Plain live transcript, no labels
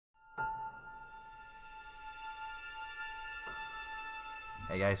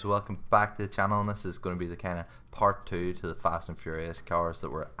Hey guys, welcome back to the channel, and this is going to be the kind of part 2 to the Fast and Furious cars that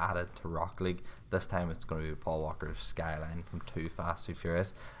were added to Rocket League. This time it's going to be Paul Walker's Skyline from 2 Fast and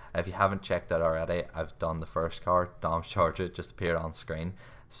Furious. If you haven't checked out already, I've done the first car, Dom's Charger, just appeared on screen.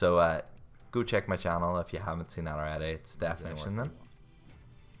 So go check my channel if you haven't seen that already. It's definition then.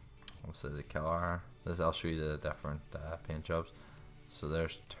 Obviously the car, I'll show you the different paint jobs. So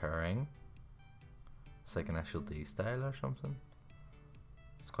there's Touring. It's like an initial D style or something.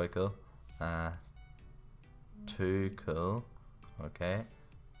 It's quite cool. Too cool. Okay.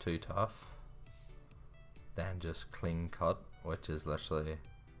 Too tough. Then just clean cut, which is literally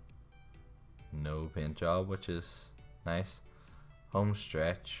no paint job, which is nice. Home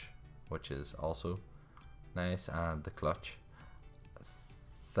stretch, which is also nice, and the clutch.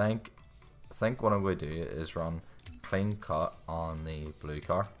 Think what I'm going to do is run clean cut on the blue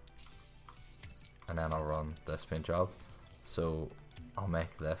car, and then I'll run this paint job. So I'll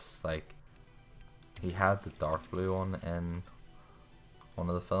make this like he had the dark blue one in one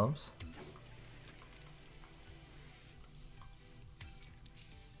of the films.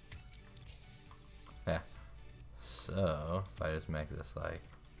 Yeah. So if I just make this like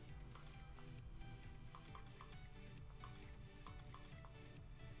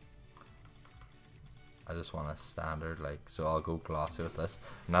I just want a standard, like, so I'll go glossy with this,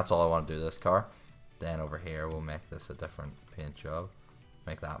 and that's all I want to do with this car. Then over here we'll make this a different paint job,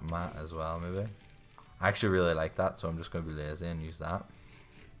 make that matte as well maybe. I actually really like that, so I'm just going to be lazy and use that.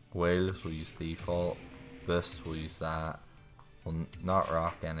 Wheels, we'll use default. Boost, we'll use that. We'll not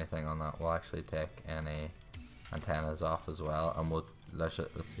rock anything on that. We'll actually take any antennas off as well, and we'll let's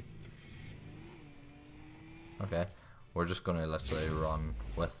see. Okay, we're just going to literally run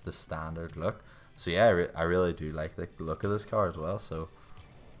with the standard look. So yeah, I really do like the look of this car as well. So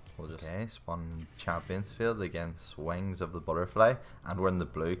we'll just spawn Champions Field against Wings of the Butterfly, and we're in the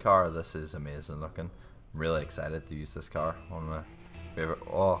blue car. This is amazing looking. I'm really excited to use this car. One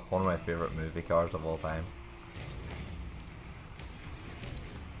of my favorite movie cars of all time.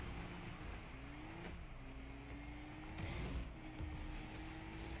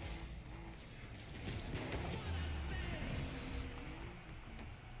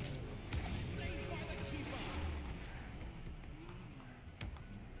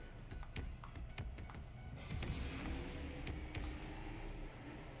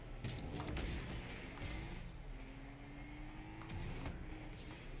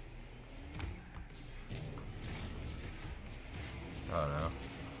 Oh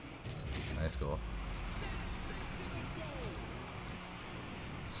no. Nice goal.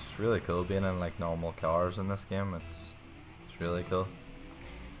 It's really cool being in like normal cars in this game. It's really cool.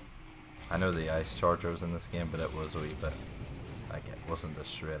 I know the Ice Charger was in this game, but it was a wee bit like it wasn't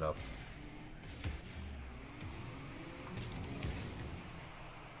just straight up.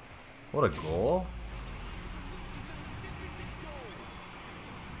 What a goal.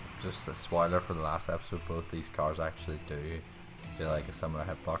 Just a spoiler for the last episode, both these cars actually do like a similar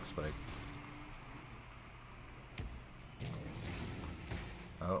hitbox, but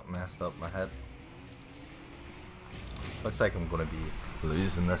oh, messed up my head. Looks like I'm going to be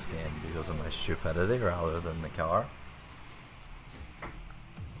losing this game because of my stupidity rather than the car,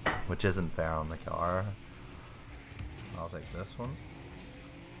 which isn't fair on the car. I'll take this one.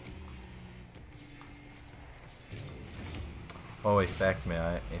 Oh, he fecked me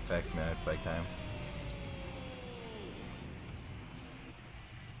out big time.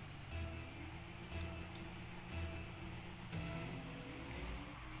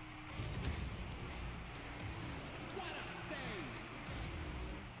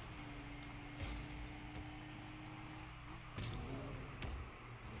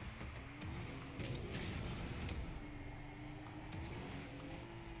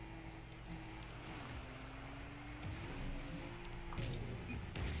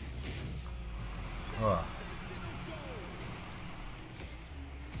 Oh.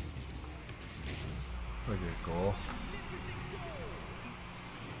 What a good goal.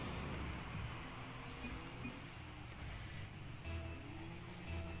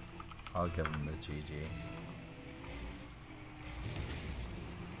 I'll give him the GG.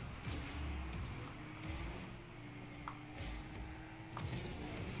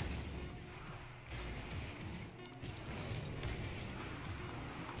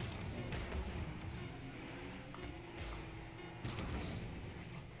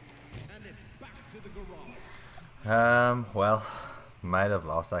 Well, might have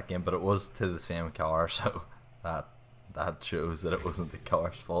lost that game, but it was to the same car, so that shows that it wasn't the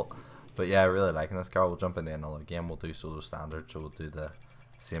car's fault. But yeah, I really liking this car. We'll jump into another game. We'll do solo standard, so we'll do the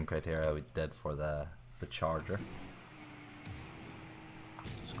same criteria we did for the Charger.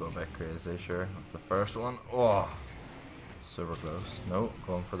 go a bit crazy, sure. The first one, oh, super close. No,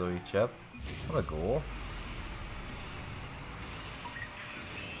 going for the wee chip. What a goal.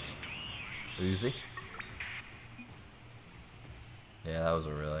 Uzi. Yeah, that was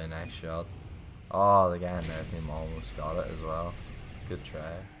a really nice shot. Oh, the guy in their team almost got it as well. Good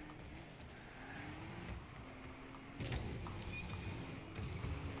try.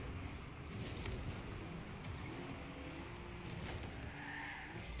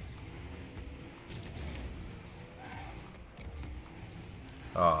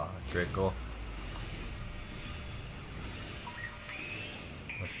 Oh, great goal.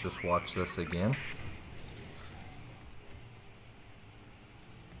 Let's just watch this again.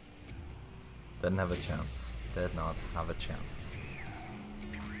 Didn't have a chance. Did not have a chance.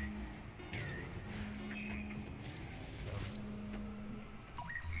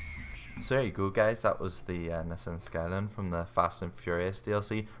 So there you go, guys. That was the Nissan Skyline from the Fast and Furious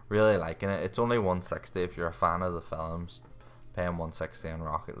DLC. Really liking it. It's only 160 if you're a fan of the films. Paying 160 on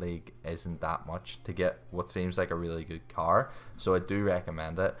Rocket League isn't that much to get what seems like a really good car. So I do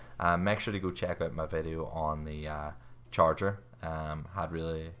recommend it. Make sure to go check out my video on the Charger. Had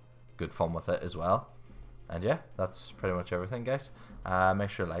really good fun with it as well. And yeah, that's pretty much everything, guys. Make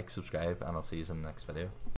sure to like, subscribe, and I'll see you in the next video.